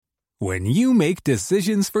When you make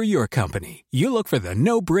decisions for your company, you look for the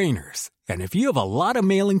no-brainers. And if you have a lot of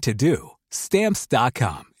mailing to do,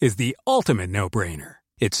 Stamps.com is the ultimate no-brainer.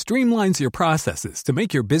 It streamlines your processes to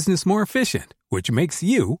make your business more efficient, which makes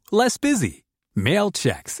you less busy. Mail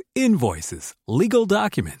checks, invoices, legal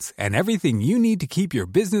documents, and everything you need to keep your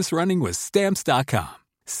business running with Stamps.com.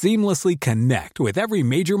 Seamlessly connect with every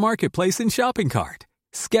major marketplace and shopping cart.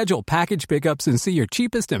 Schedule package pickups and see your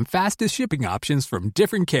cheapest and fastest shipping options from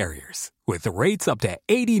different carriers, with rates up to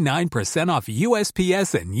 89% off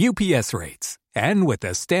USPS and UPS rates. And with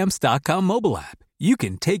the Stamps.com mobile app, you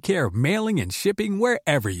can take care of mailing and shipping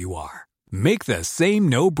wherever you are. Make the same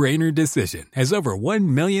no-brainer decision as over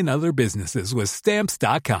 1 million other businesses with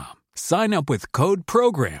Stamps.com. Sign up with code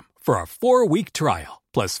PROGRAM for a 4-week trial,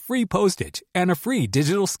 plus free postage and a free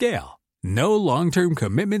digital scale. No long-term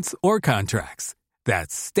commitments or contracts.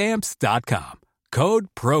 That's Stamps.com. Code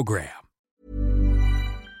PROGRAM.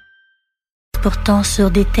 Portant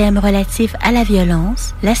sur des thèmes relatifs à la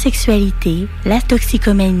violence, la sexualité, la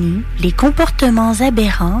toxicomanie, les comportements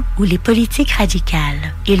aberrants ou les politiques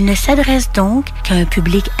radicales. Il ne s'adresse donc qu'à un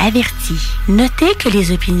public averti. Notez que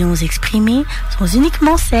les opinions exprimées sont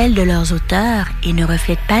uniquement celles de leurs auteurs et ne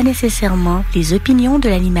reflètent pas nécessairement les opinions de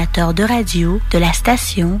l'animateur de radio, de la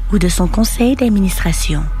station ou de son conseil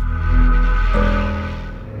d'administration.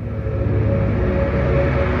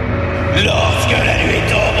 Lorsque la nuit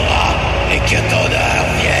tombera et que ton heure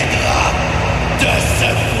viendra, de ce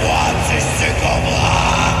froid tu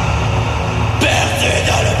succomberas. Perdu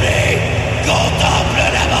dans l'oubli, contemple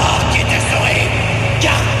la mort qui te sourit,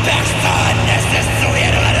 car personne ne se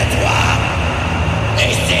souviendra de toi.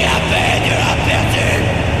 Et c'est à peine la perdue,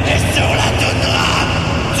 et sur la toundra,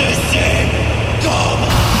 tu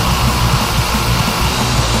succomberas.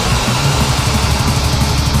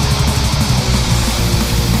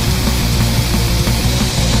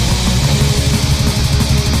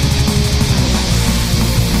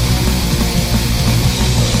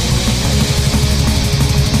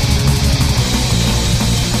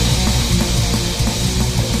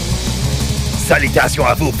 Salutations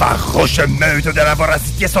à vous, farouches meutes de la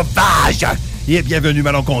voracité sauvage! Et bienvenue,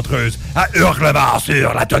 malencontreuse, à Hurlement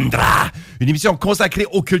sur la toundra! Une émission consacrée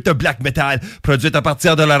au culte black metal, produite à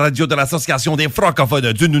partir de la radio de l'Association des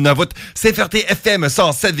francophones du Nunavut, CFRT FM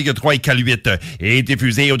 107,3 et K8, et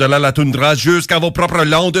diffusée au-delà de la toundra jusqu'à vos propres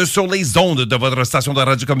landes sur les ondes de votre station de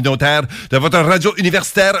radio communautaire, de votre radio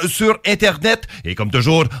universitaire sur Internet, et comme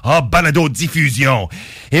toujours, en balado-diffusion.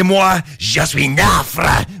 Et moi, je suis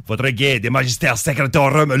Nafre, votre guide et magistère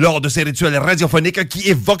secretorum lors de ces rituels radiophoniques qui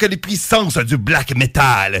évoquent les puissances du black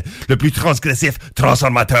metal, le plus transgressif,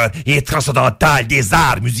 transformateur et transcendantal des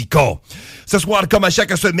arts musicaux. Ce soir, comme à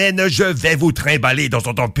chaque semaine, je vais vous trimballer dans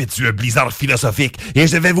un tempétueux blizzard philosophique et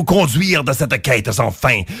je vais vous conduire dans cette quête sans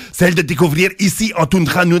fin, celle de découvrir ici en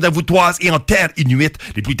toundra nunavuttoise et en terre inuite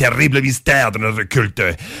les plus terribles mystères de notre culte.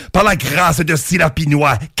 Par la grâce de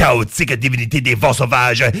Silapinois, chaotique divinité des vents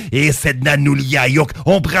sauvages, et Sedna Nuliayuk,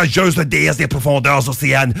 ombrageuse déesse des profondeurs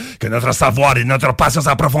océanes, que notre savoir et notre passion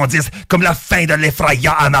s'approfondissent comme la fin de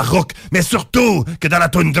l'Ephraya à Maroc, mais surtout que dans la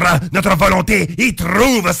toundra, notre volonté y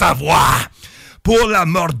trouve sa voie. Pour la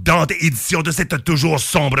mordante édition de cette toujours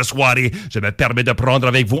sombre soirée, je me permets de prendre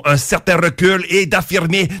avec vous un certain recul et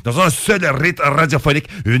d'affirmer dans un seul rite radiophonique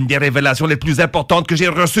une des révélations les plus importantes que j'ai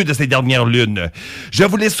reçues de ces dernières lunes. Je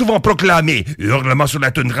vous l'ai souvent proclamé, Hurlement sur la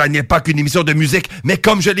toundra n'est pas qu'une émission de musique, mais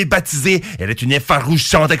comme je l'ai baptisée, elle est une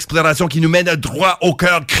effarouchante exploration qui nous mène droit au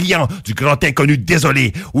cœur criant du grand inconnu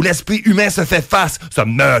désolé, où l'esprit humain se fait face, se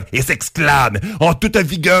meurt et s'exclame, en toute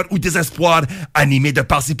vigueur ou désespoir, animé de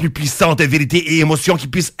par ses plus puissantes vérités et émotions qui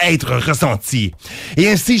puissent être ressenties. Et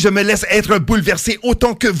ainsi, je me laisse être bouleversé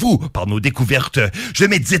autant que vous par nos découvertes. Je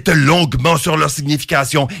médite longuement sur leur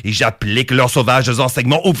signification et j'applique leurs sauvages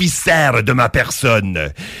enseignements aux viscères de ma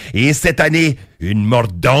personne. Et cette année, une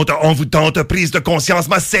mordante, envoûtante prise de conscience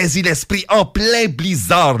m'a saisi l'esprit en plein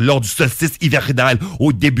blizzard lors du solstice hivernal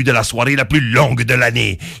au début de la soirée la plus longue de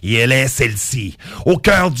l'année. Et elle est celle-ci. Au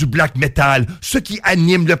cœur du black metal, ce qui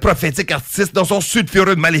anime le prophétique artiste dans son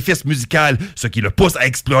sulfureux maléfice musical, ce qui le pousse à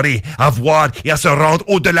explorer, à voir et à se rendre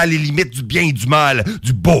au-delà les limites du bien et du mal,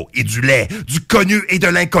 du beau et du laid, du connu et de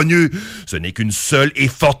l'inconnu. Ce n'est qu'une seule et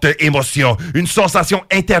forte émotion, une sensation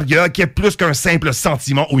intérieure qui est plus qu'un simple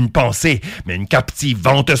sentiment ou une pensée, mais une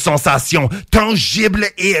captivante sensation, tangible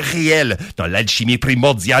et réelle, dans l'alchimie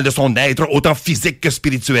primordiale de son être autant physique que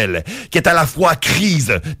spirituel, qui est à la fois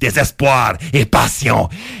crise, désespoir et passion.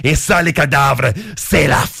 Et ça, les cadavres, c'est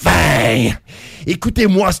la fin!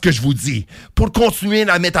 Écoutez-moi ce que je vous dis. Pour continuer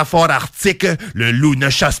la métaphore arctique, le loup ne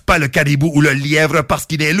chasse pas le caribou ou le lièvre parce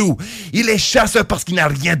qu'il est loup. Il les chasse parce qu'il n'a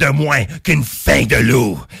rien de moins qu'une faim de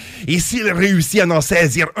loup. Et s'il réussit à en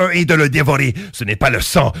saisir un et de le dévorer, ce n'est pas le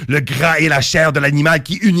sang, le gras et la chair de l'animal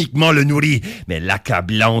qui uniquement le nourrit, mais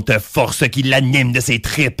l'accablante force qui l'anime de ses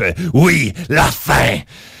tripes. Oui, la faim.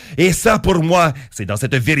 Et ça, pour moi, c'est dans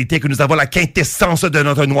cette vérité que nous avons la quintessence de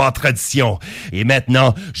notre noire tradition. Et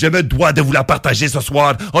maintenant, je me dois de vous la partager ce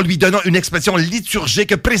soir en lui donnant une expression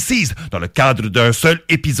liturgique précise dans le cadre d'un seul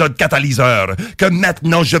épisode catalyseur que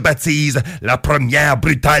maintenant je baptise la première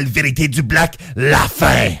brutale vérité du Black, la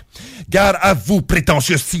faim. Gare à vous,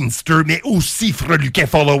 prétentieux Seenster, mais aussi freluquins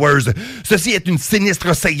followers. Ceci est une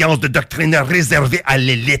sinistre séance de doctrine réservée à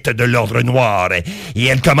l'élite de l'ordre noir. Et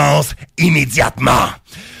elle commence immédiatement.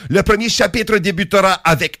 Le premier chapitre débutera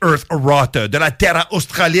avec Earth Rot, de la Terra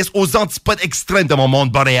Australis aux antipodes extrêmes de mon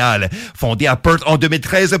monde boréal. Fondé à Perth en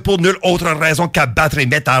 2013 pour nulle autre raison qu'abattre et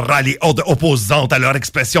mettre à ras les hordes opposantes à leur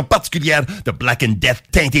expression particulière de Black and Death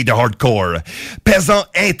teinté de hardcore. Pesant,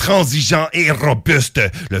 intransigeant et robuste,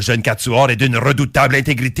 le jeune Quatuor est d'une redoutable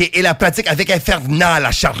intégrité et la pratique avec infernal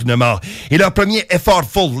acharnement. Et leur premier effort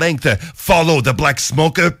full-length, Follow the Black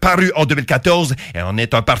Smoke, paru en 2014, en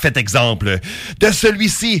est un parfait exemple. De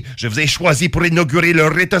celui-ci, je vous ai choisi pour inaugurer le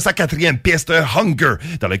rite sa quatrième piste, Hunger,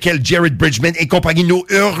 dans lequel Jared Bridgman et compagnie nous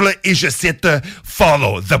hurlent, et je cite,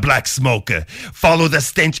 Follow the black smoke. Follow the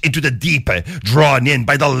stench into the deep, drawn in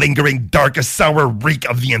by the lingering, dark, sour reek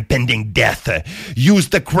of the impending death. Use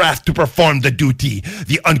the craft to perform the duty,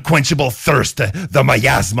 the unquenchable thirst, the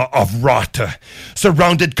miasma of rot.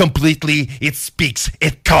 Surrounded completely, it speaks,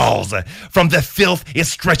 it calls. From the filth, it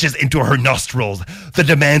stretches into her nostrils. The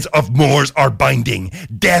demands of Moors are binding.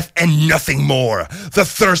 Death and nothing more. The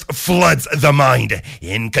thirst floods the mind.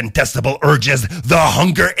 Incontestable urges, the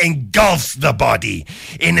hunger engulfs the body.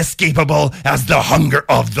 Inescapable as the hunger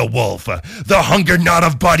of the wolf. The hunger not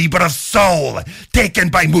of body but of soul. Taken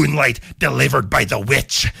by moonlight, delivered by the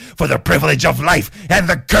witch. For the privilege of life and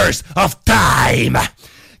the curse of time.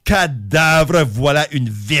 Cadavre, voilà une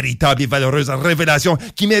véritable et valeureuse révélation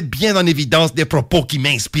qui met bien en évidence des propos qui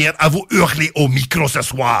m'inspirent à vous hurler au micro ce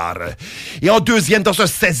soir. Et en deuxième, dans ce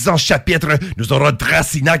 16e chapitre, nous aurons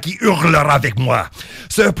Dracina qui hurlera avec moi.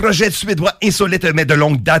 Ce projet suédois insolite mais de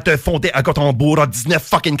longue date, fondé à Gothenburg en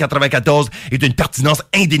 1994, est d'une pertinence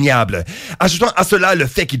indéniable. Ajoutant à cela le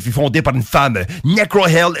fait qu'il fut fondé par une femme,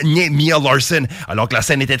 Necrohell née Mia Larson, alors que la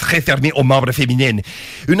scène était très fermée aux membres féminines.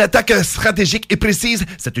 Une attaque stratégique et précise,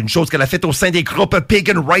 c'est une chose qu'elle a faite au sein des groupes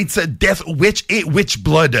Pagan Rights, Death Witch et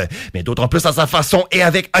Witchblood, mais d'autant plus à sa façon et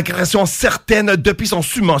avec agression certaine depuis son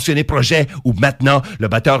submentionné projet où maintenant le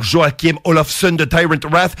batteur Joachim Olofsson de Tyrant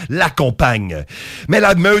Wrath l'accompagne. Mais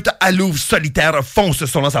la meute à louve solitaire fonce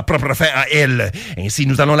selon sa propre fin à elle. Ainsi,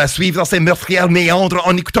 nous allons la suivre dans ses meurtrières méandres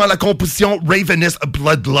en écoutant la composition Ravenous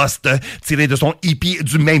Bloodlust, tirée de son EP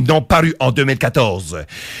du même nom paru en 2014.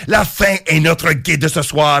 La fin est notre guide ce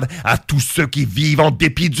soir à tous ceux qui vivent en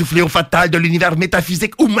dépit du fléau fatal de l'univers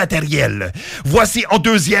métaphysique ou matériel. Voici en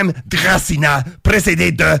deuxième Dracina,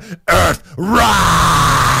 précédé de Earth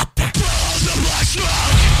Rot!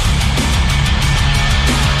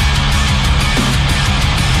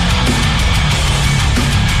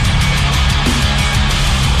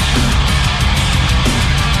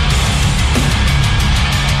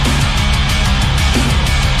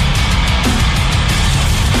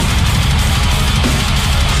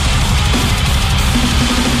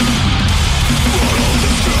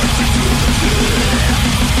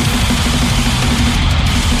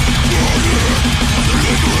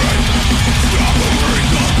 Follow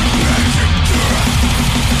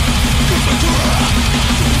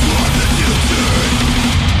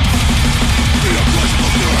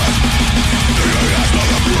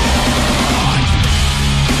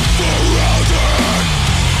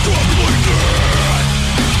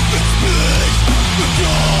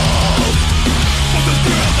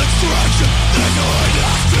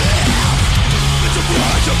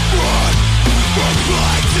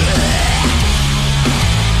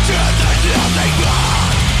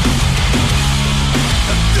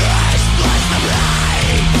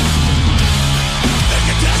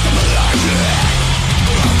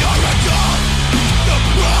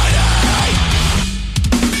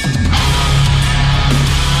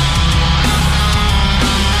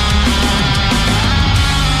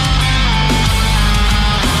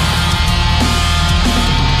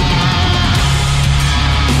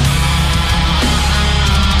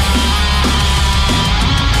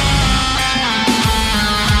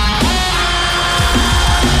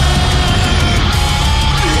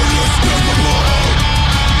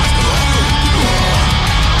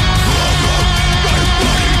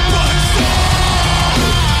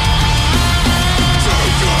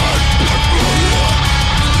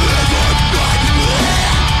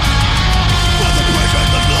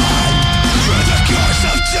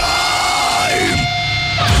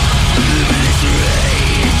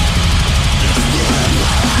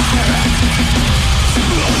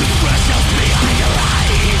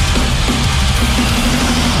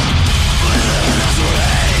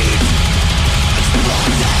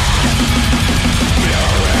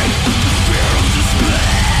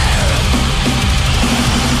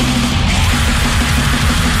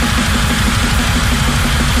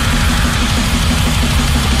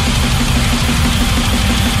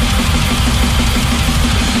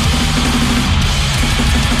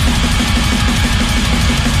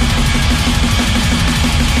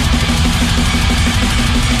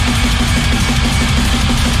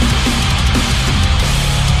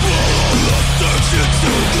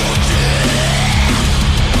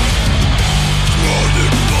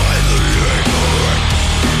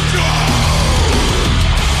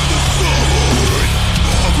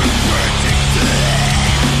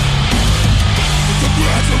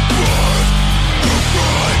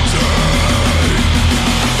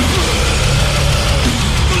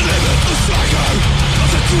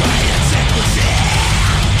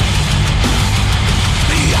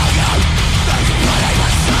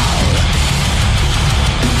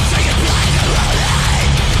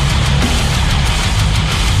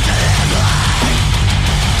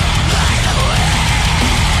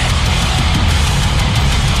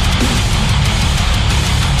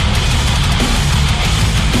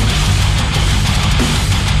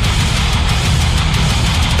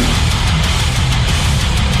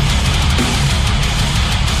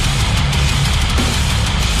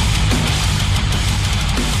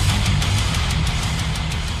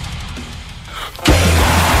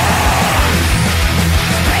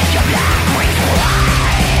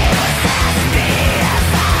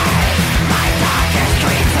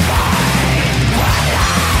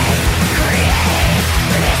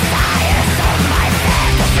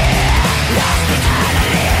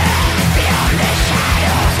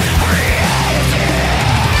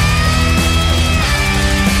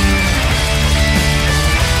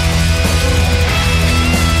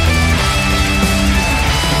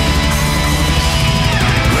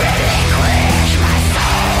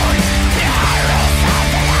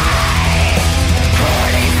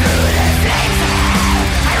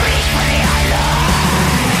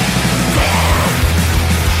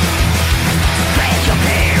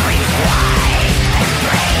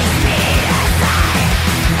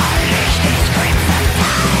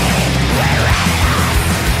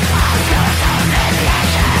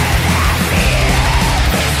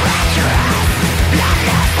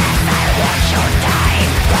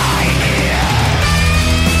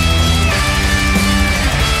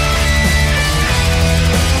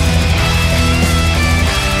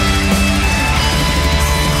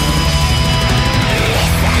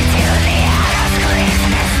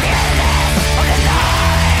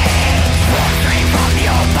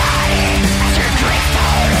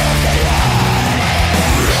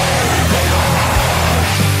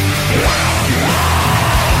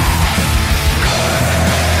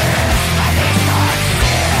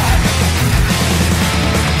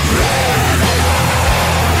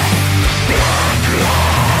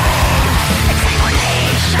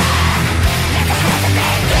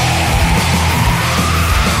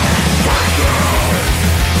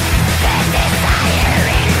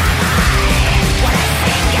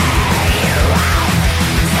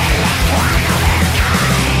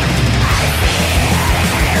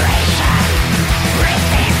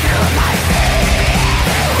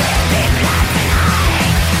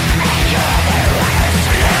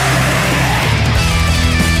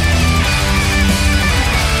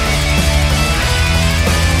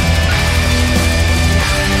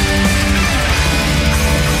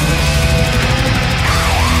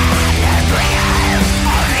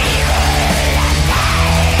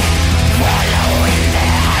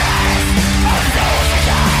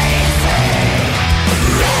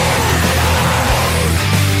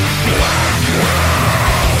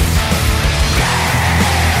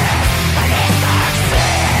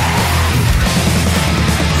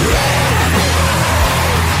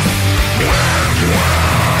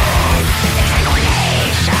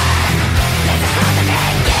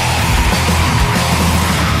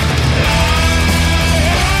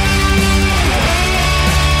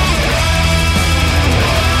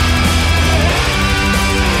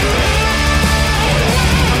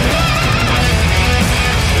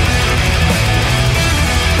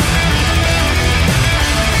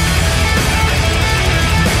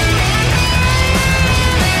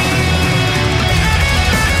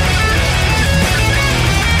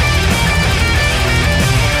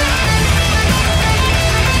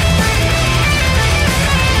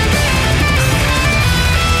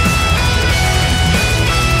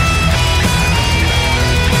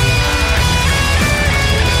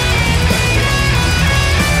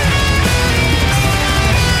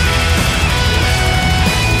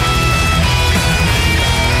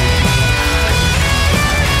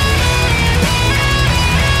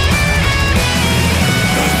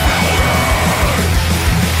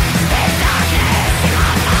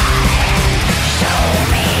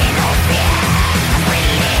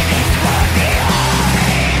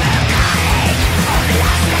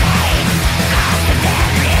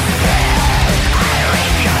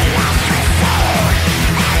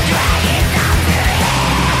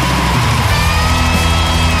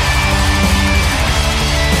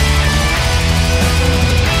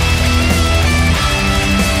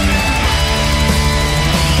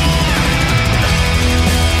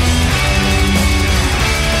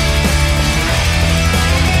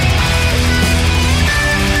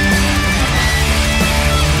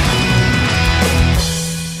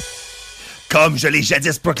Comme je l'ai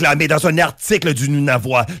jadis proclamé dans un article du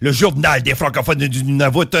Nunavut, le journal des francophones du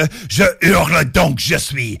Nunavut, je hurle donc je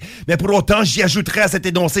suis. Mais pour autant, j'y ajouterai à cet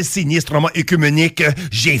énoncé sinistrement œcuménique,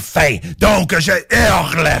 j'ai faim, donc je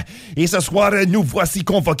hurle. Et ce soir, nous voici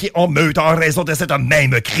convoqués en meute en raison de cette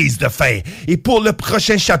même crise de faim. Et pour le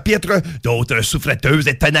prochain chapitre, d'autres souffleteuses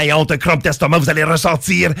et tenaillantes crampes d'estomac vous allez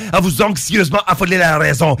ressentir à vous anxieusement affoler la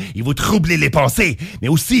raison et vous troubler les pensées. Mais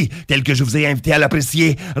aussi, tel que je vous ai invité à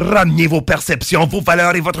l'apprécier, ramenez vos perceptions, vos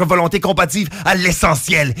valeurs et votre volonté compatible à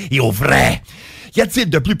l'essentiel et au vrai. Y a-t-il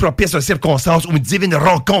de plus propice circonstances où une divine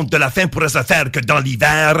rencontre de la faim pourrait se faire que dans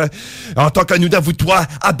l'hiver? En tant que Nunavuttois,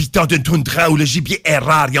 habitant d'une toundra où le gibier est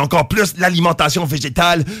rare et encore plus l'alimentation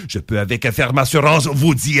végétale, je peux avec ferme assurance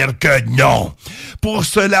vous dire que non. Pour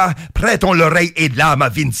cela, prêtons l'oreille et l'âme à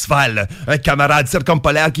Vince Val, un camarade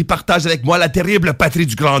circumpolaire qui partage avec moi la terrible patrie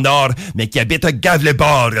du Grand Nord, mais qui habite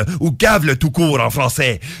Gävleborg, ou Gävle tout court en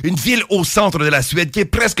français, une ville au centre de la Suède qui est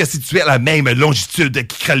presque située à la même longitude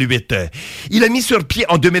qu'Iqaluit. Il a mis sur pied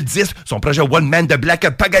en 2010 son projet One Man de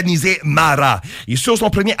Black paganisé Mara. Et sur son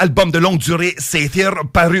premier album de longue durée, Satyr,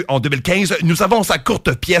 paru en 2015, nous avons sa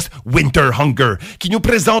courte pièce Winter Hunger, qui nous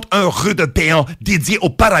présente un rude péant dédié aux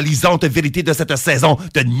paralysantes vérités de cette saison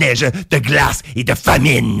de neige, de glace et de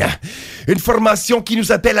famine. Une formation qui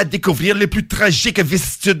nous appelle à découvrir les plus tragiques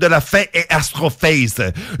vicissitudes de la faim est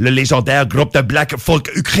Astrophase, le légendaire groupe de black folk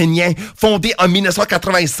ukrainien fondé en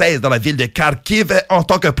 1996 dans la ville de Kharkiv en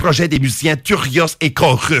tant que projet des musiciens Turios et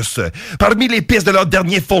Chorus. Parmi les pistes de leur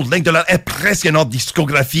dernier full-length de leur impressionnante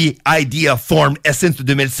discographie Idea Form Essence de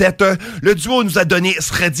 2007, le duo nous a donné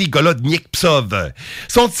Sredi Golodnik Psov.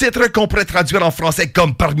 Son titre qu'on pourrait traduire en français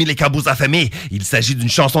comme Parmi les cabots affamés, il s'agit d'une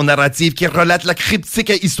chanson narrative qui relate la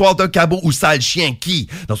cryptique histoire d'un cabot ou sale chien qui,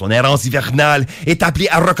 dans son errance hivernale, est appelé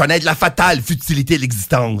à reconnaître la fatale futilité de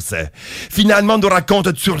l'existence. Finalement, nous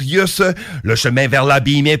raconte Turius, le chemin vers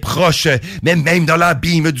l'abîme est proche, mais même dans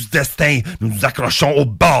l'abîme du destin, nous nous accrochons au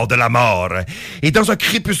bord de la mort. Et dans un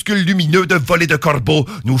crépuscule lumineux de volées de corbeaux,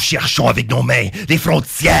 nous cherchons avec nos mains les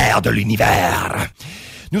frontières de l'univers.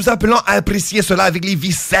 Nous appelons à apprécier cela avec les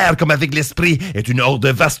viscères comme avec l'esprit, est une horde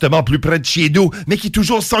vastement plus près de chez nous, mais qui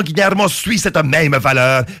toujours sanguinairement suit cette même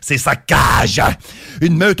valeur, c'est sa cage.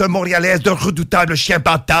 Une meute montréalaise de redoutables chiens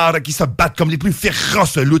bâtards qui se battent comme les plus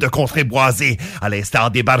féroces loups de contrées boisées, à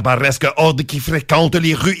l'instar des barbaresques hordes qui fréquentent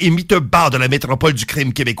les rues et miteux-bars de la métropole du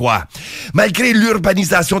crime québécois. Malgré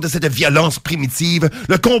l'urbanisation de cette violence primitive,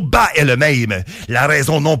 le combat est le même. La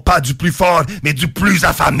raison non pas du plus fort, mais du plus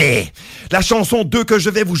affamé. La chanson 2 que je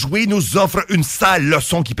vais vous jouer nous offre une sale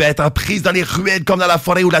leçon qui peut être prise dans les ruelles comme dans la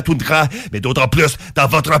forêt ou la toundra, mais d'autant plus dans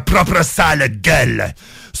votre propre sale gueule.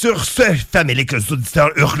 Sur ce, faméliques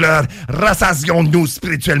auditeurs hurleurs, rassasions-nous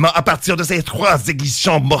spirituellement à partir de ces 3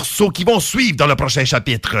 églichants morceaux qui vont suivre dans le prochain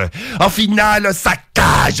chapitre. En finale, sa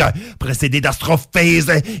cage, précédée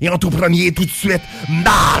d'Astrophase, et en tout premier, tout de suite,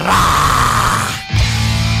 Mara!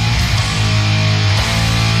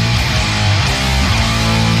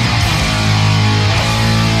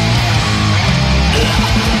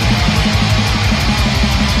 Yeah.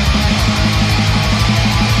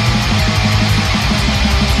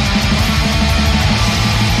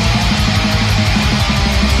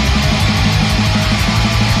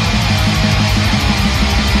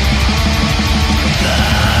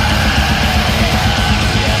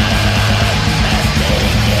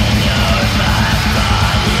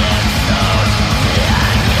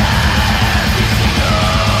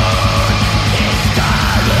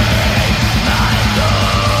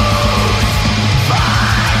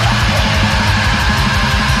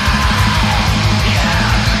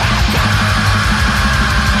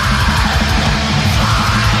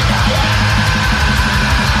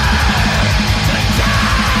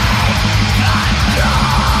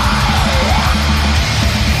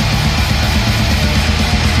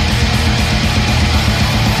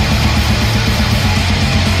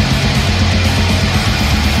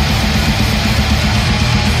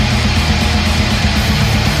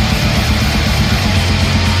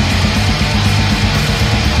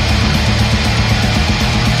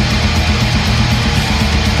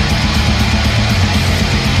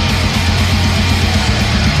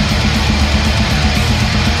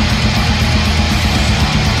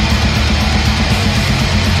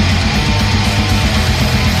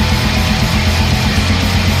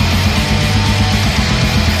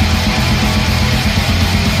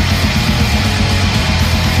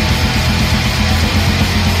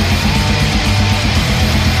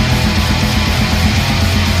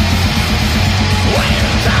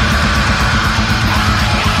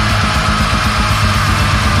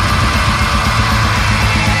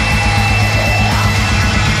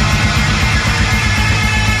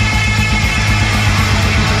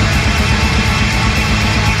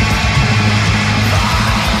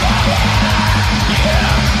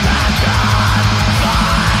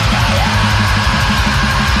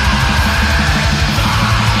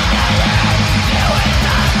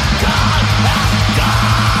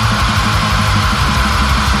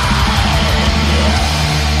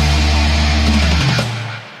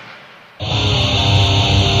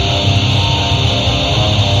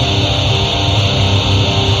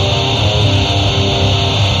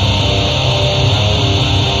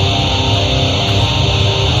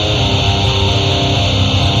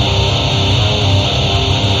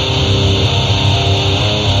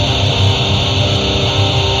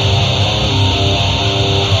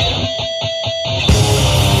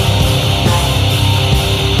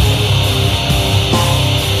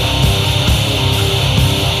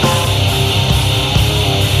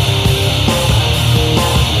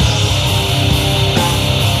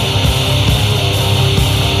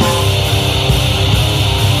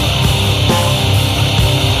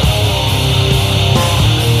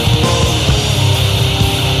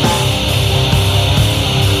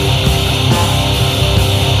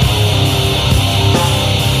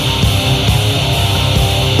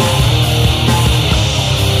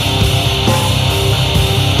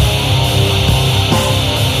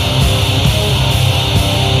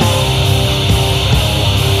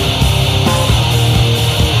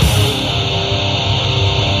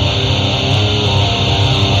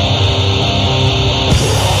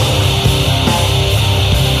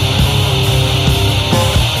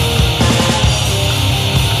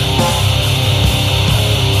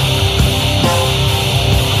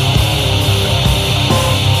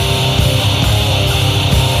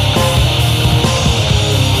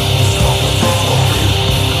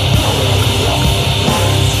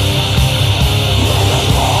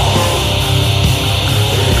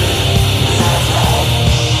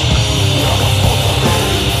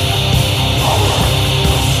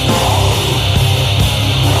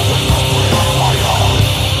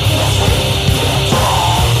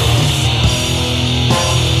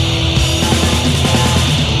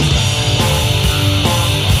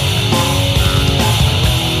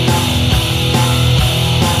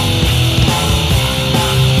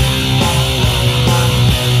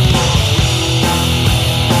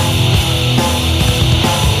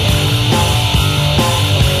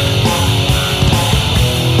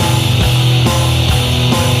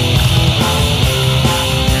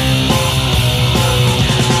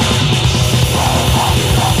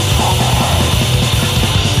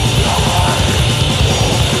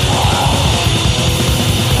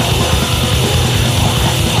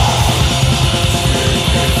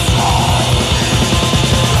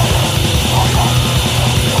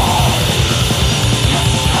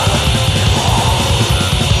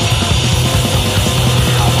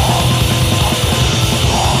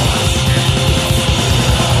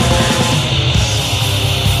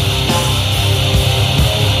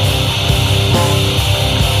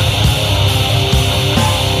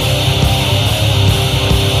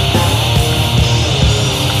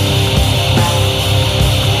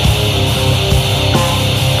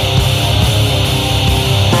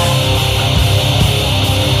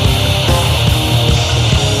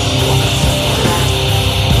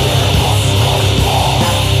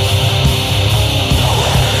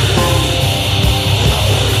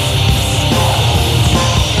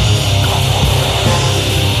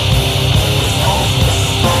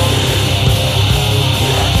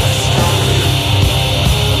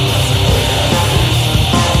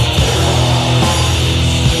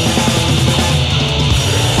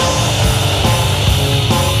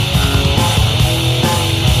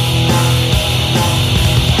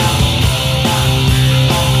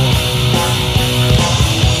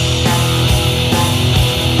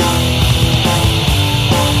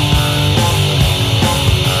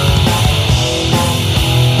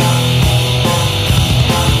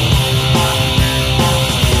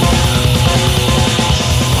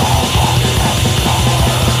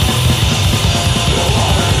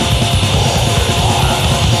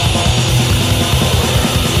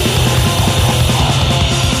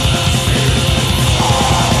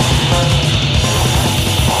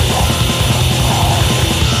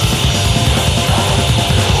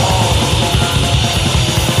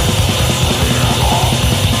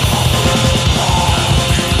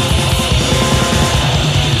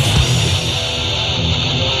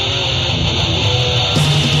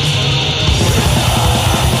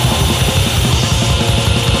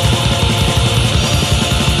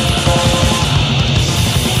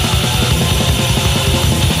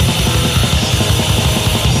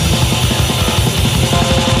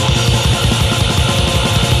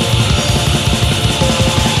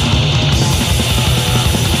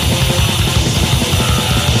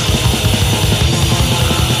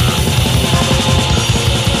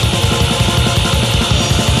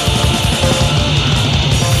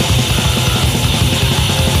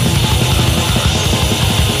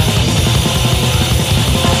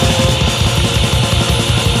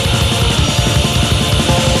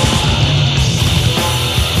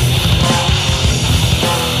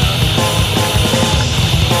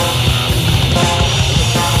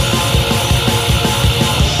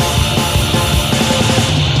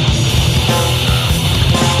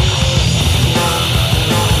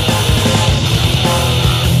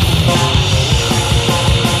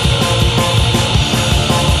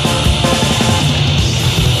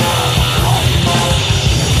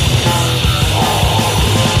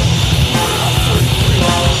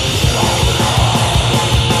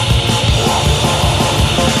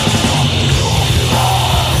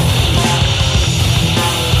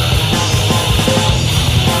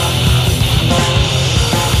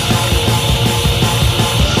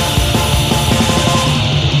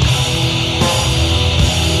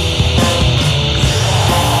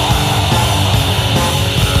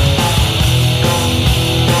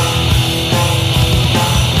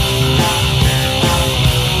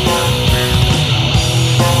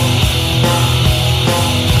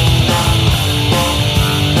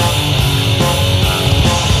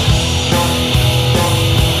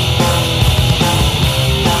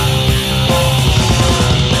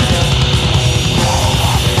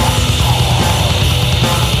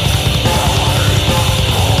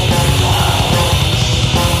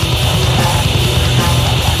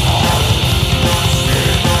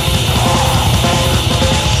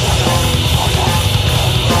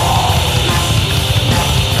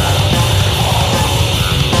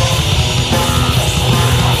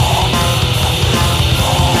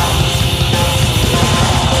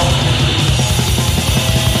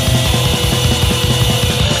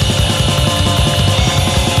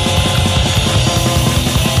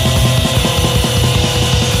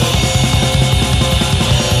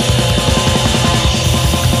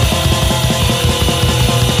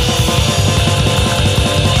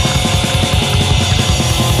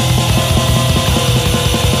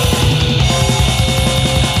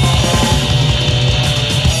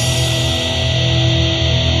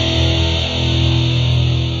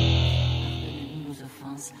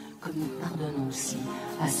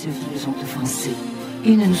 ceux qui nous ont offensés.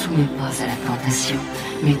 Et ne nous soumets pas à la tentation,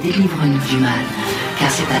 mais délivre-nous du mal, car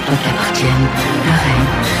c'est à toi qu'appartiennent le règne,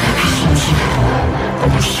 la puissance et le pouvoir,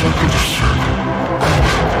 pour les siècles des siècles.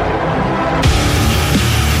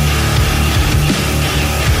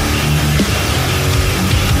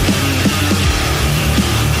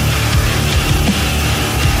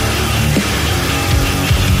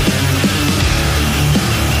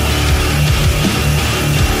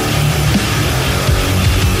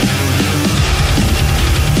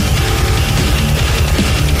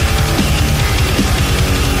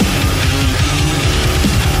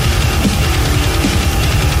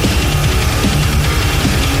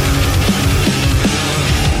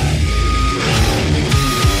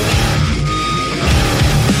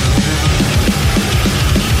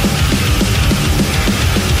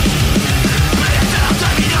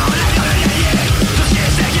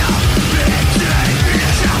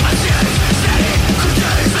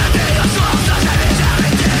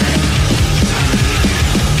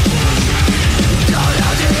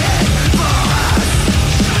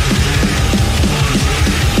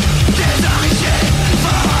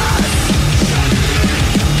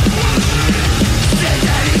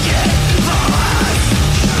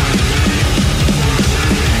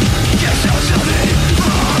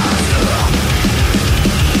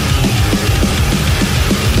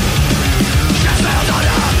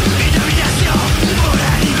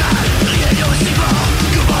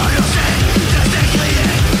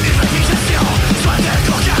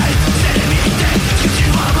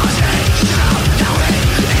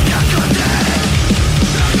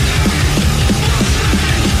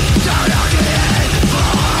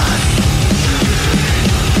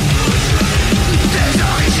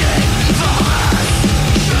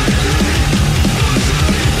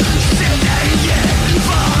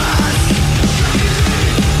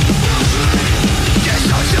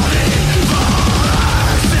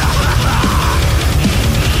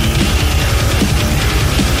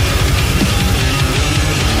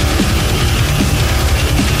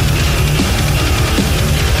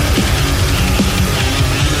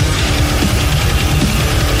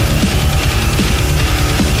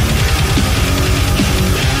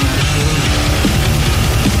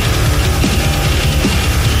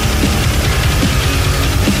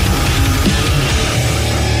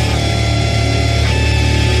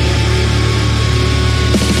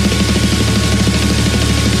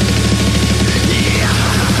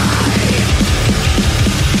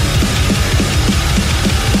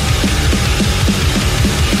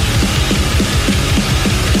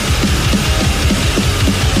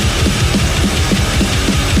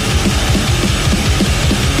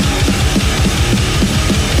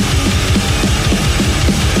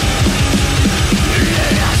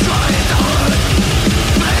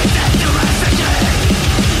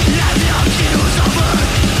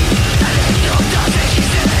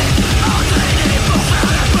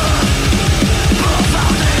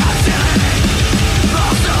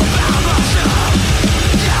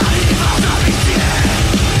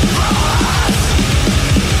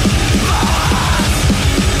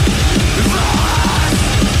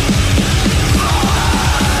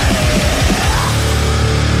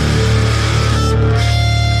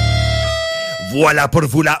 Voilà pour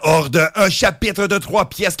vous la Horde, un chapitre de 3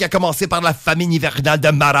 pièces qui a commencé par la famine hivernale de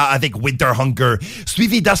Mara avec Winter Hunger,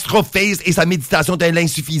 suivi d'Astrophase et sa méditation de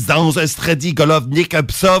l'insuffisance, Strady Golovnik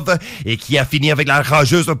Psov, et qui a fini avec la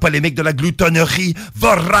rageuse polémique de la gloutonnerie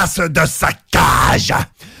vorace de sa cage.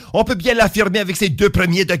 On peut bien l'affirmer avec ces 2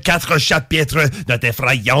 premiers de 4 chapitres. Notre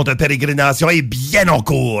effrayante pérégrination est bien en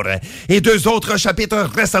cours. Et 2 autres chapitres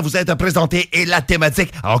restent à vous être présentés et la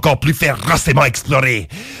thématique encore plus férocement explorée.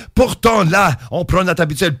 Pourtant, là, on prend notre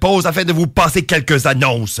habituelle pause afin de vous passer quelques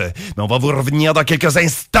annonces. Mais on va vous revenir dans quelques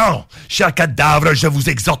instants. Chers cadavres, je vous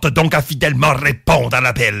exhorte donc à fidèlement répondre à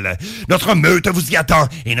l'appel. Notre meute vous y attend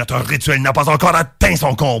et notre rituel n'a pas encore atteint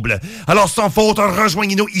son comble. Alors, sans faute,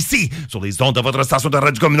 rejoignez-nous ici, sur les ondes de votre station de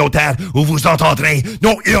radio communautaire, où vous entendrez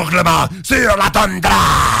nos hurlements sur la toundra.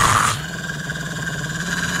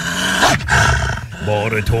 Bon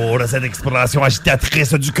retour à cette exploration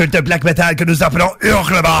agitatrice du culte black metal que nous appelons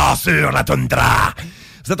Hurlement sur la toundra.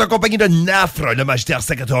 Vous êtes en compagnie de Nafre, le magistère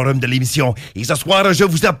secretorum de l'émission. Et ce soir, je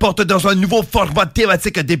vous apporte dans un nouveau format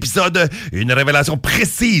thématique d'épisode une révélation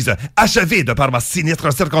précise, achevée de par ma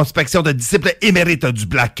sinistre circonspection de disciple émérite du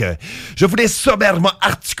Black. Je voulais sommairement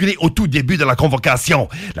articuler au tout début de la convocation.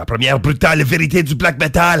 La première brutale vérité du Black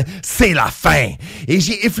Metal, c'est la fin. Et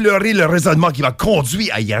j'ai effleuré le raisonnement qui m'a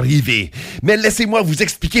conduit à y arriver. Mais laissez-moi vous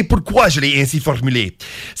expliquer pourquoi je l'ai ainsi formulé.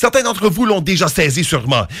 Certains d'entre vous l'ont déjà saisi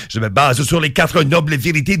sûrement. Je me base sur les 4 nobles vérités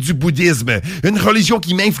vérité du bouddhisme, une religion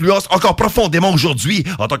qui m'influence encore profondément aujourd'hui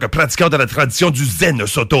en tant que pratiquant de la tradition du Zen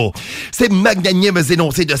Soto. Ces magnanimes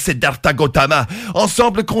énoncés de Siddhartha Gautama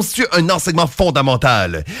ensemble constituent un enseignement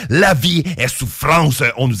fondamental. La vie est souffrance,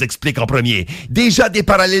 on nous explique en premier. Déjà, des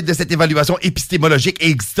parallèles de cette évaluation épistémologique et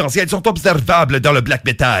existentielle sont observables dans le black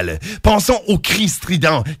metal. Pensons au cri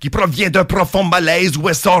strident qui provient d'un profond malaise ou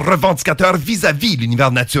essor revendicateur vis-à-vis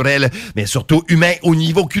l'univers naturel, mais surtout humain au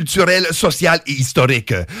niveau culturel, social et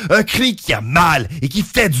historique. Un cri qui a mal et qui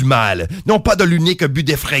fait du mal. Non pas de l'unique but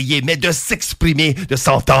d'effrayer, mais de s'exprimer, de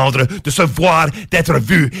s'entendre, de se voir, d'être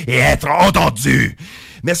vu et être entendu.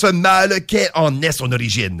 Mais ce mal, quelle en est son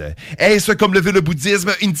origine? Est-ce, comme le veut le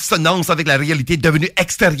bouddhisme, une dissonance avec la réalité devenue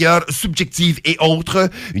extérieure, subjective et autre?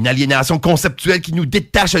 Une aliénation conceptuelle qui nous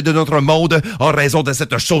détache de notre monde en raison de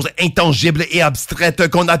cette chose intangible et abstraite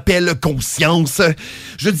qu'on appelle conscience?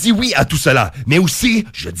 Je dis oui à tout cela, mais aussi,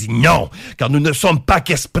 je dis non, car nous ne sommes pas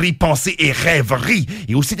qu'esprit, pensée et rêverie,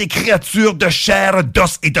 et aussi des créatures de chair,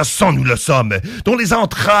 d'os et de sang nous le sommes, dont les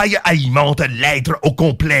entrailles alimentent l'être au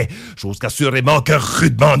complet, chose qu'assurément que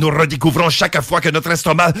nous redécouvrons chaque fois que notre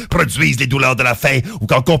estomac produise les douleurs de la faim ou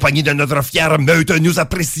qu'en compagnie de notre fière meute, nous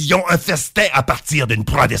apprécions un festin à partir d'une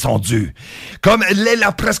proie descendue. Comme l'est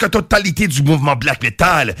la presque totalité du mouvement black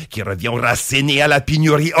metal, qui revient aux racines et à la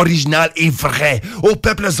pénurie originale et vraie, aux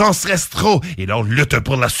peuples ancestraux et leur lutte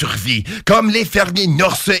pour la survie, comme les fermiers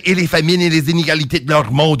norses et les famines et les inégalités de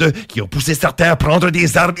leur monde qui ont poussé certains à prendre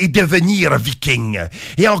des armes et devenir vikings.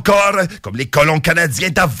 Et encore, comme les colons canadiens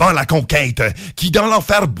d'avant la conquête, qui dans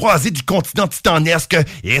l'enfer boisé du continent titanesque,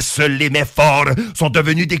 et seuls les mets forts sont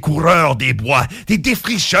devenus des coureurs des bois, des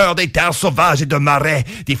défricheurs des terres sauvages et de marais,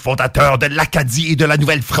 des fondateurs de l'Acadie et de la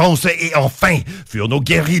Nouvelle-France, et enfin, furent nos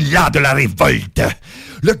guérillas de la révolte.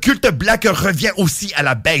 Le culte black revient aussi à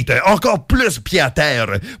la bête, encore plus pied à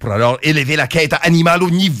terre, pour alors élever la quête animale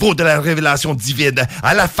au niveau de la révélation divine,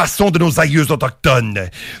 à la façon de nos aïeux autochtones.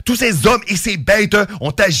 Tous ces hommes et ces bêtes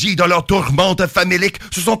ont agi dans leur tourmente famélique,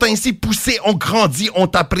 se sont ainsi poussés, ont grandi, ont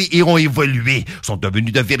appris et ont évolué, sont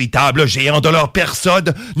devenus de véritables géants de leur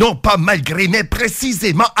personne, non pas malgré, mais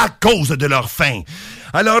précisément à cause de leur faim.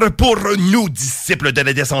 Alors, pour nous, disciples de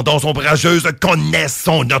la descendance ombrageuse,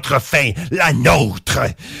 connaissons notre fin, la nôtre.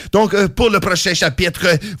 Donc, pour le prochain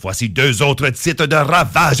chapitre, voici 2 autres titres de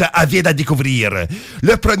ravages avides à découvrir.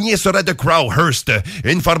 Le premier sera de Crowhurst,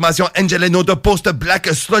 une formation Angeleno de post-black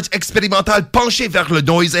sludge expérimental penchée vers le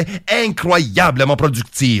noise, incroyablement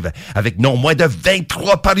productive, avec non moins de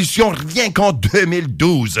 23 parutions rien qu'en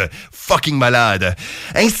 2012. Fucking malade.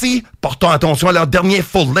 Ainsi, portons attention à leur dernier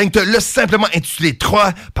full-length, le simplement intitulé 3,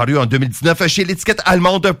 paru en 2019 chez l'étiquette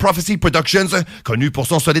allemande Prophecy Productions, connu pour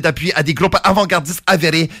son solide appui à des groupes avant-gardistes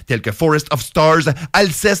avérés tels que Forest of Stars,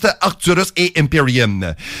 Alceste, Arcturus et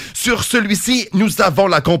Imperium. Sur celui-ci, nous avons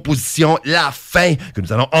la composition La Fin que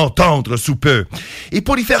nous allons entendre sous peu. Et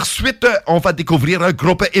pour y faire suite, on va découvrir un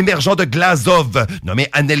groupe émergent de Glazov, nommé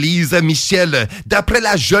Annelise Michel, d'après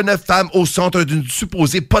la jeune femme au centre d'une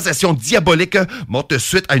supposée possession diabolique, morte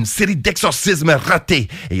suite à une série d'exorcismes ratés,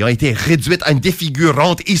 ayant été réduite à une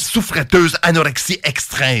défigurante et souffreteuse anorexie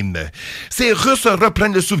extrême. Ces Russes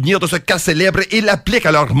reprennent le souvenir de ce cas célèbre et l'appliquent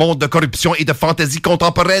à leur monde de corruption et de fantaisie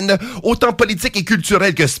contemporaine, autant politique et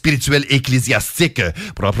culturelle que spirituelle et ecclésiastique,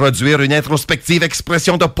 pour en produire une introspective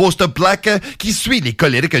expression de post-black qui suit les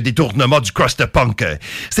colériques détournements du crust punk.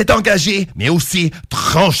 C'est engagé, mais aussi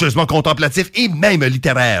trancheusement contemplatif et même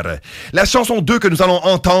littéraire. La chanson 2 que nous allons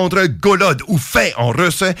entendre, Golod ou Fin en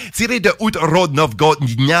russe, tirée de Ut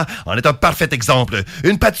Rodnovgodnia, en est un parfait exemple.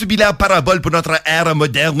 Une patubulaire parabole pour notre ère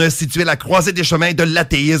moderne située à la croisée des chemins de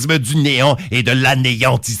l'athéisme, du néant et de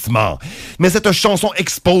l'anéantissement. Mais cette chanson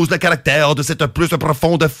expose le caractère de cette plus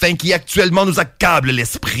profonde fin qui actuellement nous accable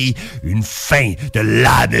l'esprit. Une fin de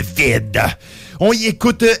l'âme vide. On y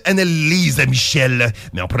écoute Annelise Michel,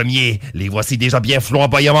 mais en premier, les voici déjà bien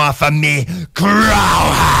flamboyamment affamés,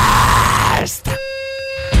 Crowhurst!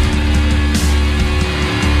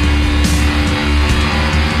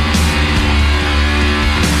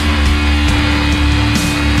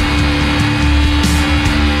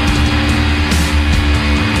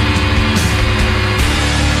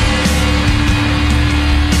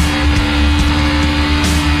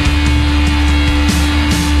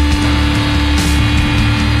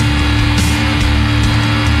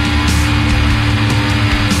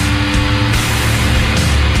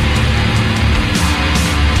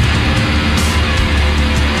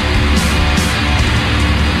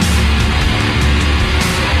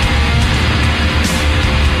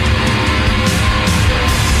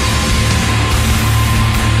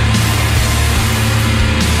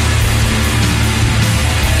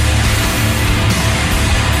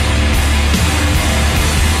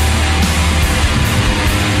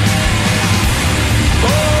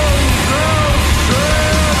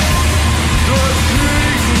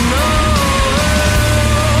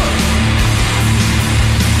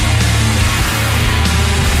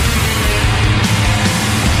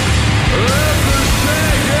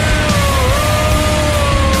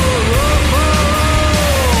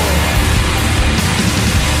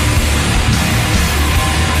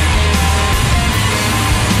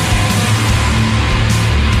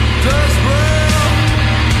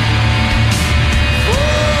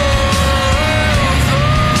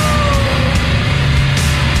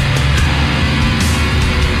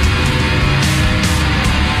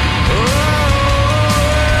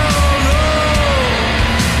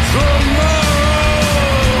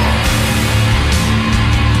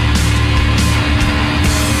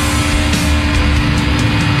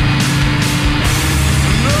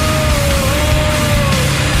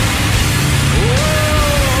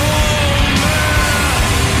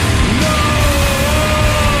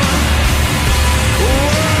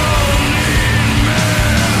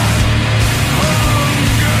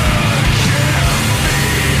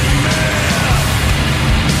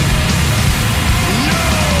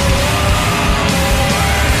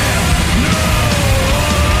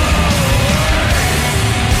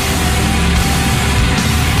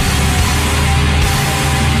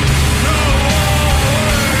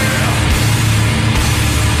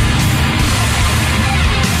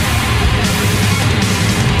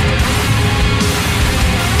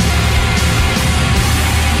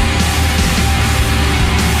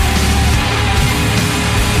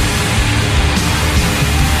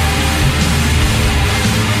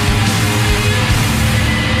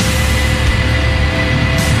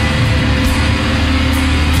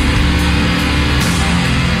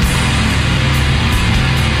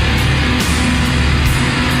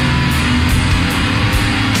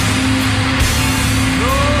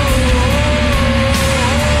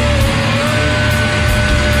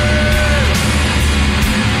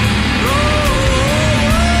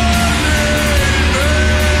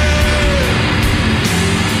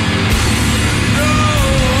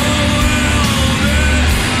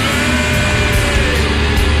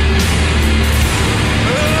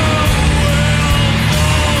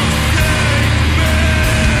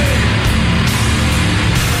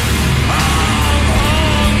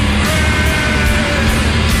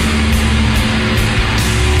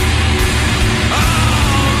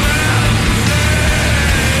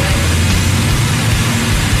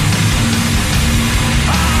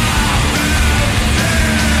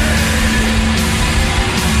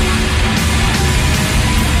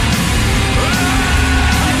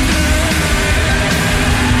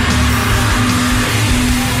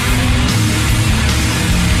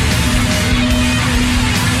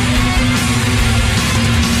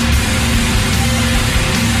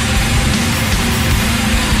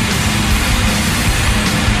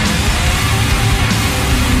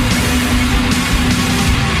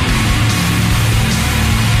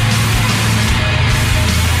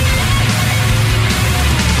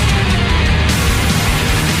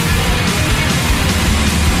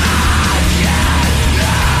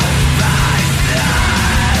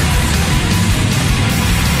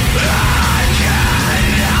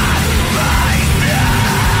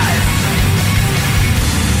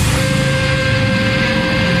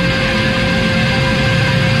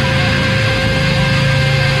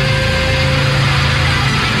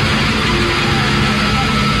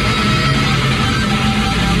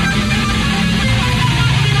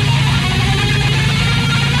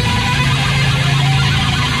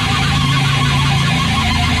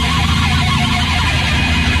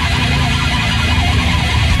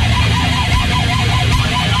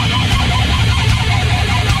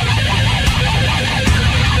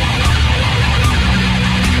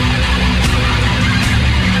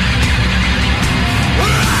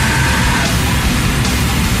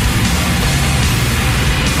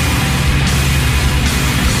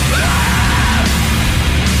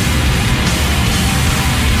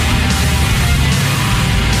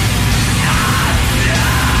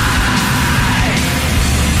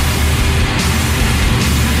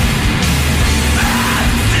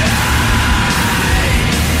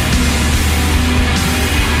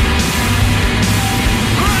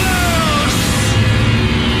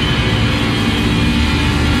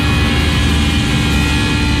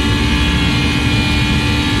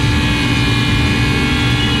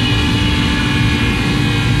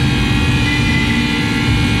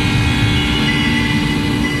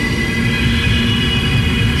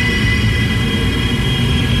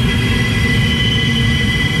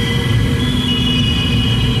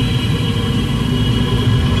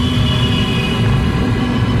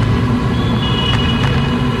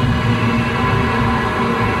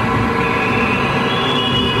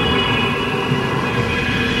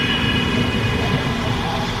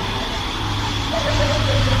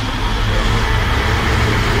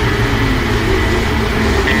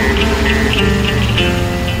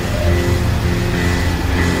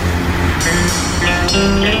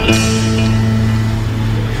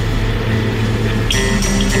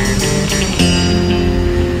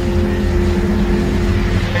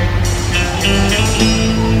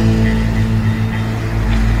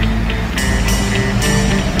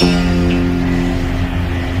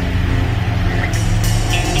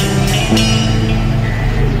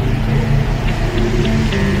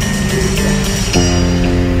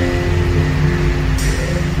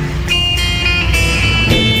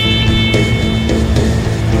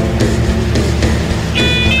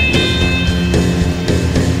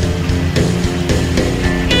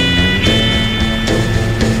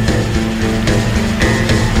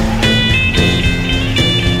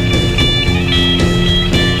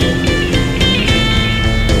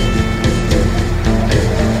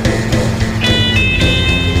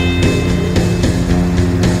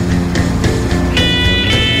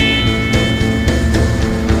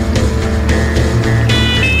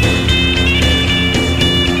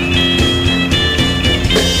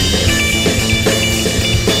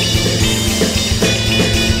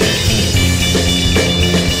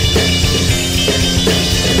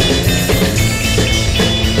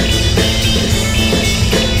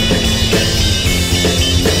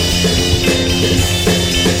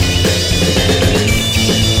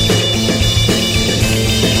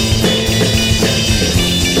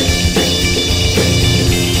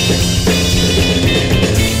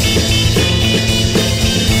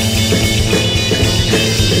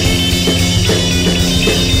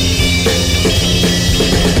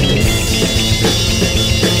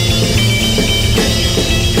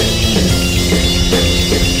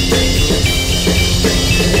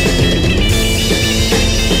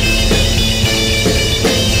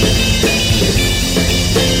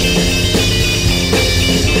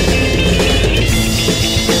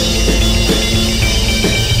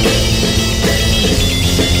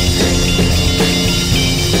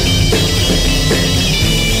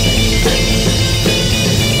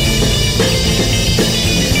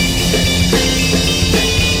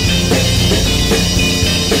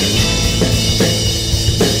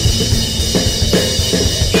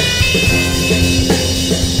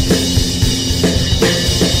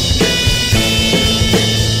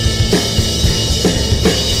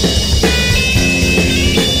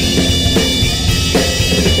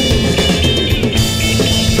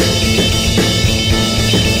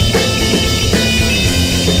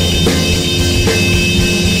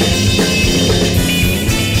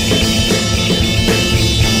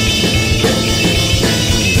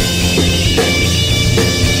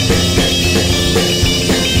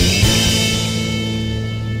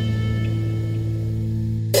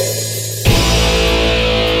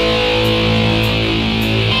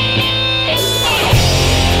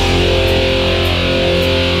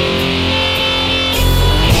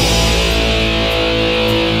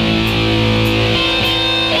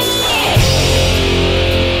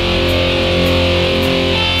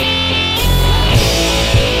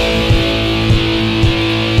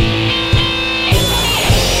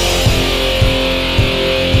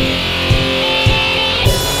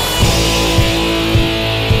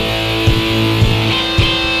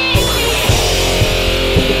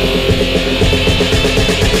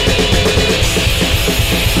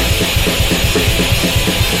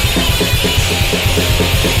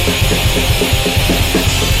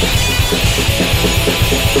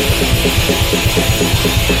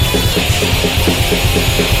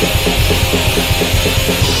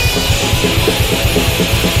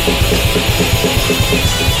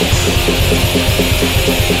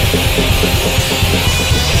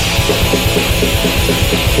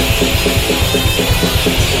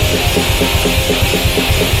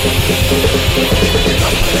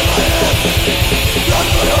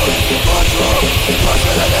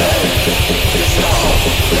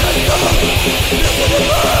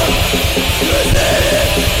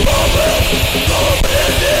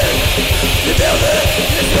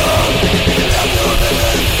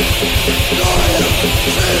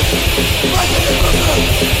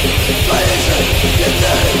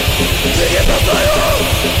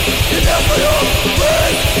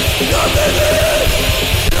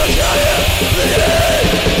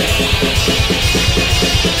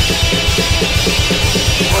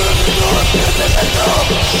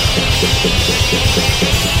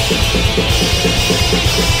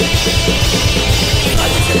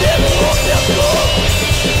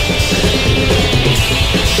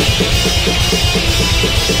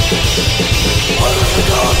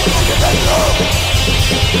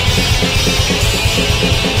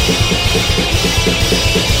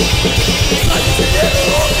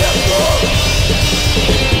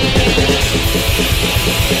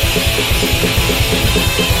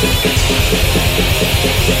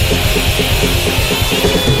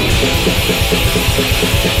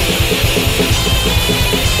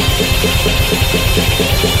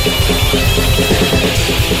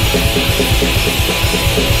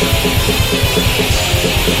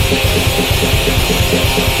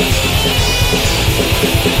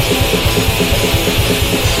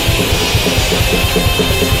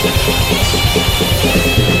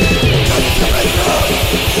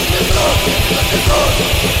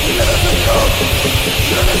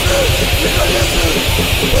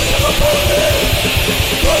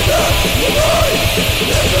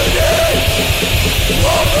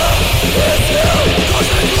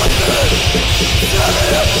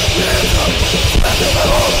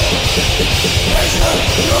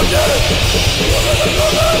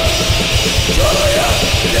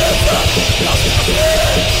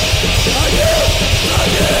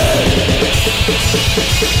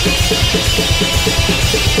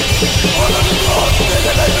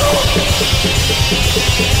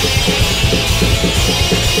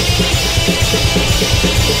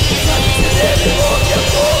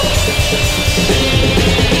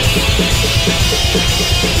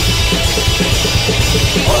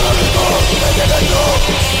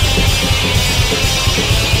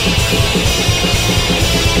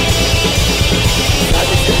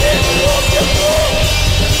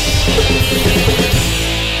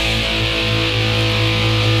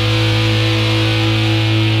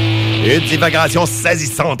 Une divagation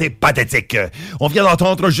saisissante et pathétique. On vient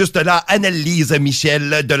d'entendre juste là Annelise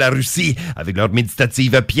Michel de la Russie avec leur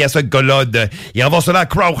méditative pièce Golode. Et avant cela,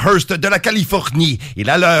 Crowhurst de la Californie. Et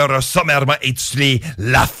la leur sommairement intitulée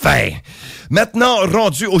La fin. Maintenant,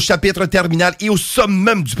 rendu au chapitre terminal et au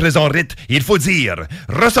summum du présent rite, il faut dire,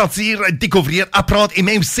 ressentir, découvrir, apprendre et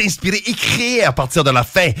même s'inspirer et créer à partir de la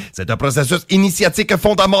fin. C'est un processus initiatique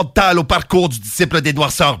fondamental au parcours du disciple des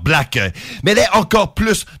noirceurs Black. Mais il est encore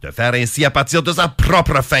plus de faire ainsi à partir de sa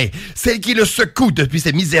propre fin, celle qui le secoue depuis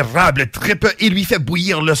ses misérables tripes et lui fait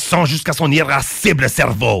bouillir le sang jusqu'à son irascible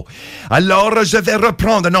cerveau. Alors, je vais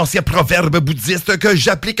reprendre un ancien proverbe bouddhiste que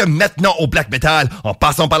j'applique maintenant au black metal en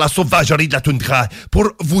passant par la sauvagerie de la toundra pour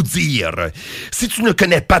vous dire, si tu ne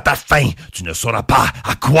connais pas ta fin, tu ne sauras pas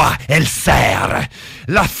à quoi elle sert.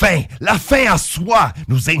 La fin à soi,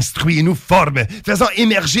 nous instruit et nous forme, faisant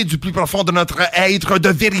émerger du plus profond de notre être de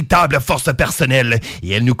véritables forces personnelles,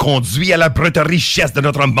 et elle nous conduit à la brute richesse de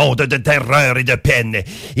notre monde de terreur et de peine.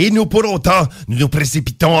 Et nous, pour autant, nous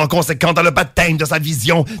précipitons en conséquent dans le baptême de sa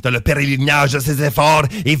vision, dans le pèlerinage de ses efforts,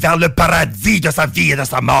 et vers le paradis de sa vie et de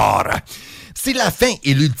sa mort. Si la fin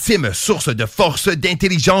est l'ultime source de force,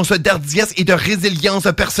 d'intelligence, d'hardiesse et de résilience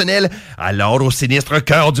personnelle, alors au sinistre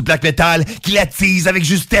cœur du black metal qu'il attise avec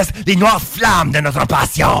justesse les noires flammes de notre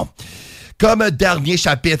passion. Comme dernier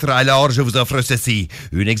chapitre, alors, je vous offre ceci,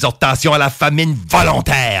 une exhortation à la famine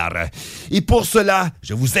volontaire. Et pour cela,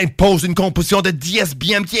 je vous impose une composition de dies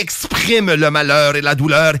biem qui exprime le malheur et la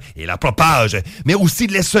douleur et la propage, mais aussi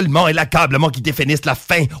l'essolement et l'accablement qui définissent la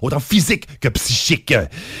faim, autant physique que psychique.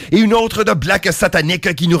 Et une autre de black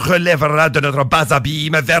satanique qui nous relèvera de notre bas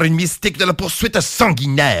abîme vers une mystique de la poursuite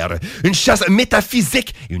sanguinaire, une chasse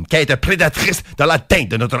métaphysique et une quête prédatrice dans l'atteinte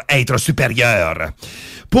de notre être supérieur.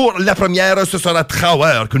 Pour la première, ce sera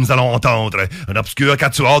Trauer que nous allons entendre, un obscur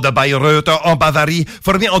quatuor de Bayreuth en Bavarie,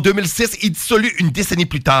 formé en 2006 et dissolu une décennie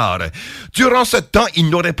plus tard. Durant ce temps, il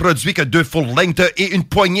n'aurait produit que 2 full-length et une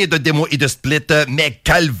poignée de démos et de splits, mais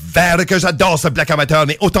calvaire que j'adore ce black amateur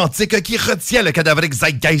mais authentique qui retient le cadavérique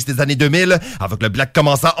zeitgeist des années 2000, avec le black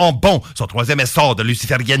commençant en bon son 3e essor de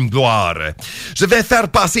luciférienne gloire. Je vais faire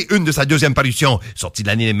passer une de sa 2e parution, sortie de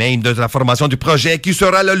l'année même de la formation du projet, qui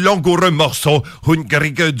sera le langoureux morceau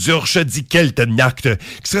Hungrig Durch die Keltennacht,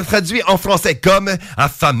 qui se traduit en français comme «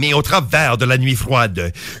 affamé au travers de la nuit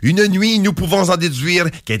froide ». Une nuit, nous pouvons en déduire,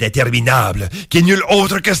 qui est interminable, qui est nulle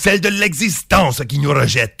autre que celle de l'existence qui nous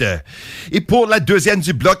rejette. Et pour la 2e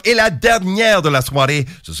du bloc et la dernière de la soirée,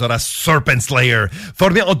 ce sera Serpent Slayer,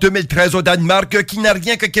 formé en 2013 au Danemark, qui n'a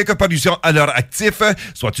rien que quelques parutions à leur actif,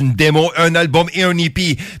 soit une démo, un album et un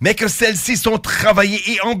EP, mais que celles-ci sont travaillées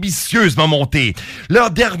et ambitieusement montées.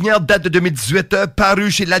 Leur dernière date de 2018 parut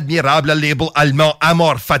paru chez l'admirable label allemand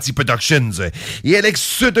Amor Fati Productions. Et elle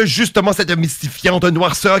exude justement cette mystifiante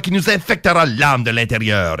noirceur qui nous infectera l'âme de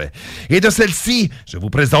l'intérieur. Et de celle-ci, je vous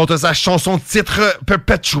présente sa chanson titre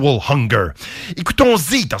Perpetual Hunger.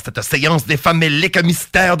 Écoutons-y dans cette séance des faméliques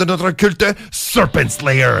mystères de notre culte Serpent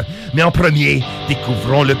Slayer. Mais en premier,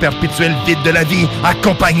 découvrons le perpétuel vide de la vie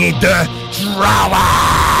accompagné de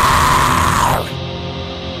Drower!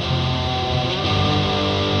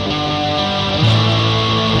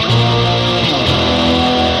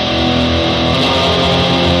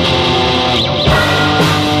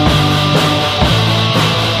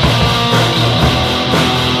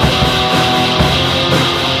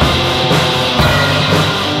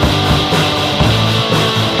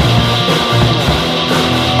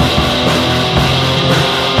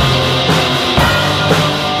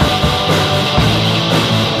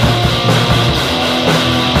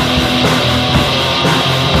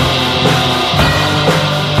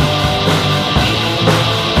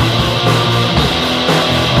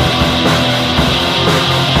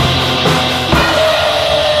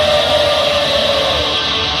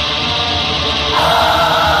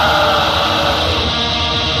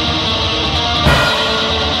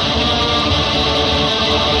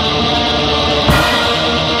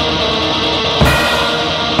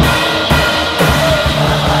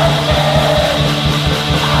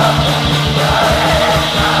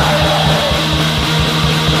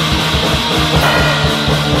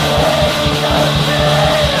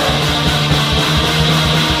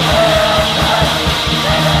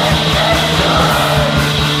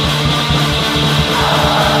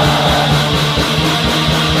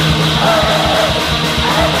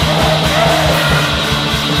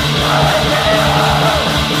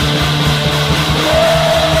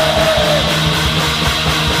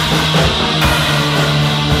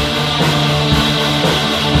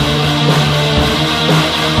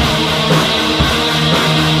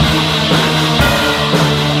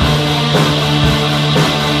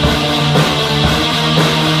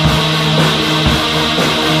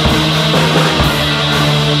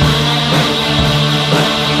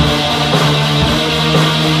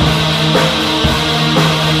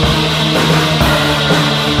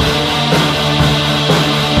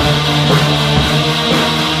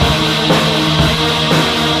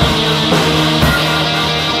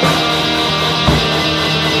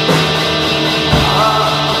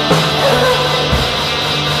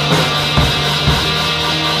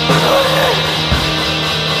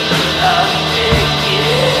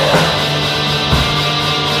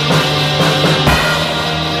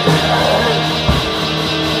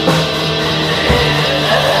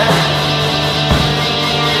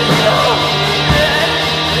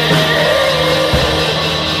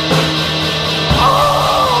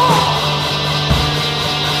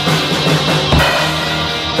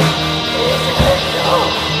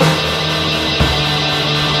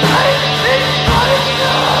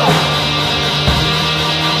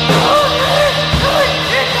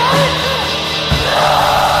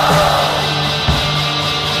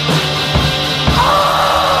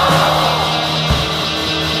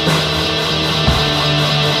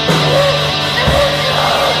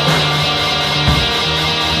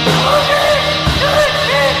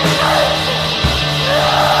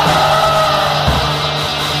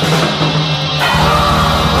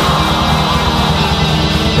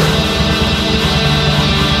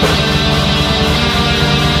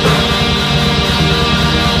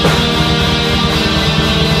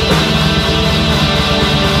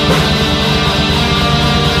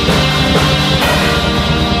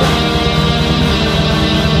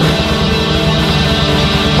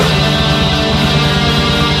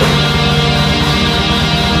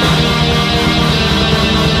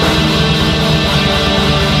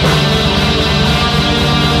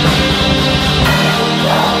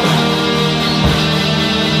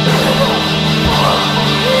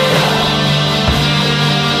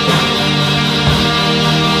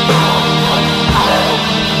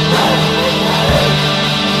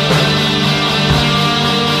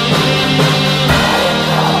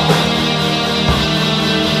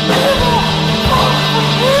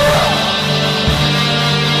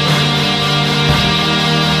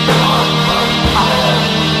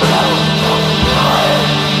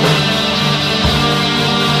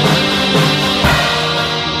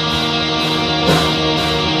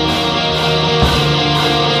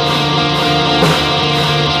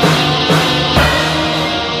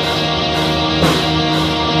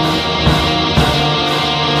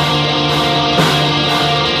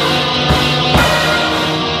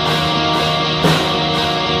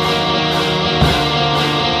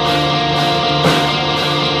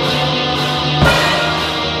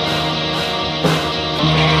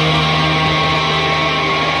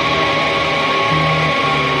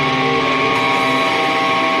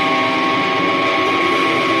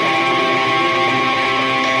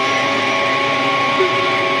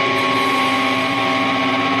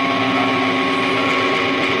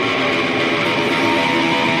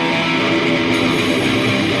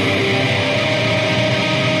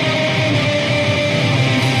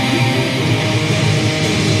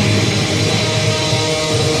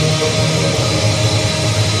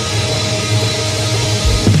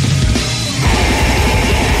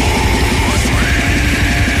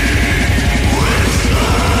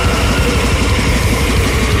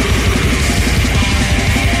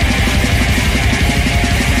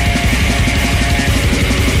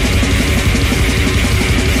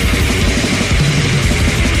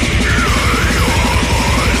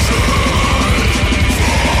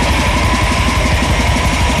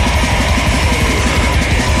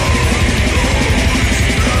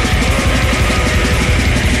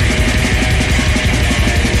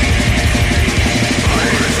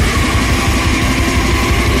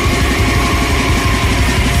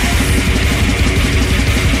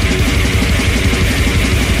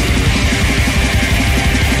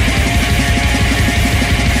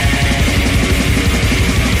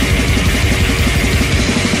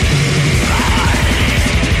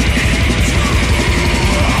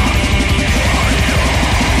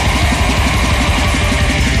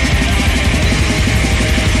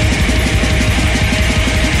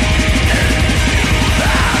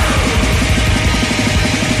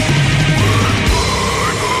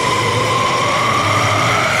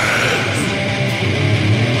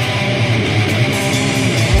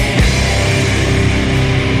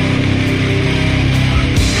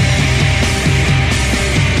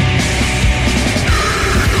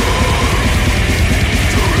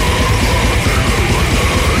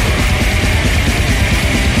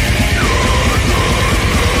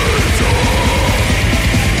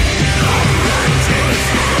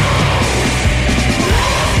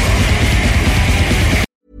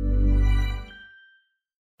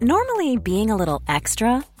 Normally, being a little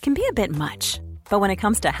extra can be a bit much. But when it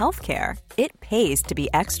comes to healthcare, it pays to be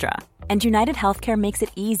extra. And United Healthcare makes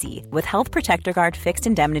it easy with Health Protector Guard fixed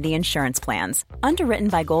indemnity insurance plans. Underwritten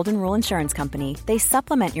by Golden Rule Insurance Company, they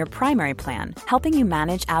supplement your primary plan, helping you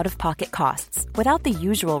manage out-of-pocket costs without the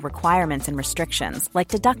usual requirements and restrictions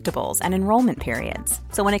like deductibles and enrollment periods.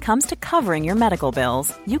 So when it comes to covering your medical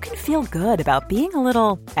bills, you can feel good about being a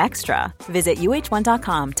little extra. Visit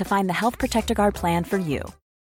uh1.com to find the Health Protector Guard plan for you.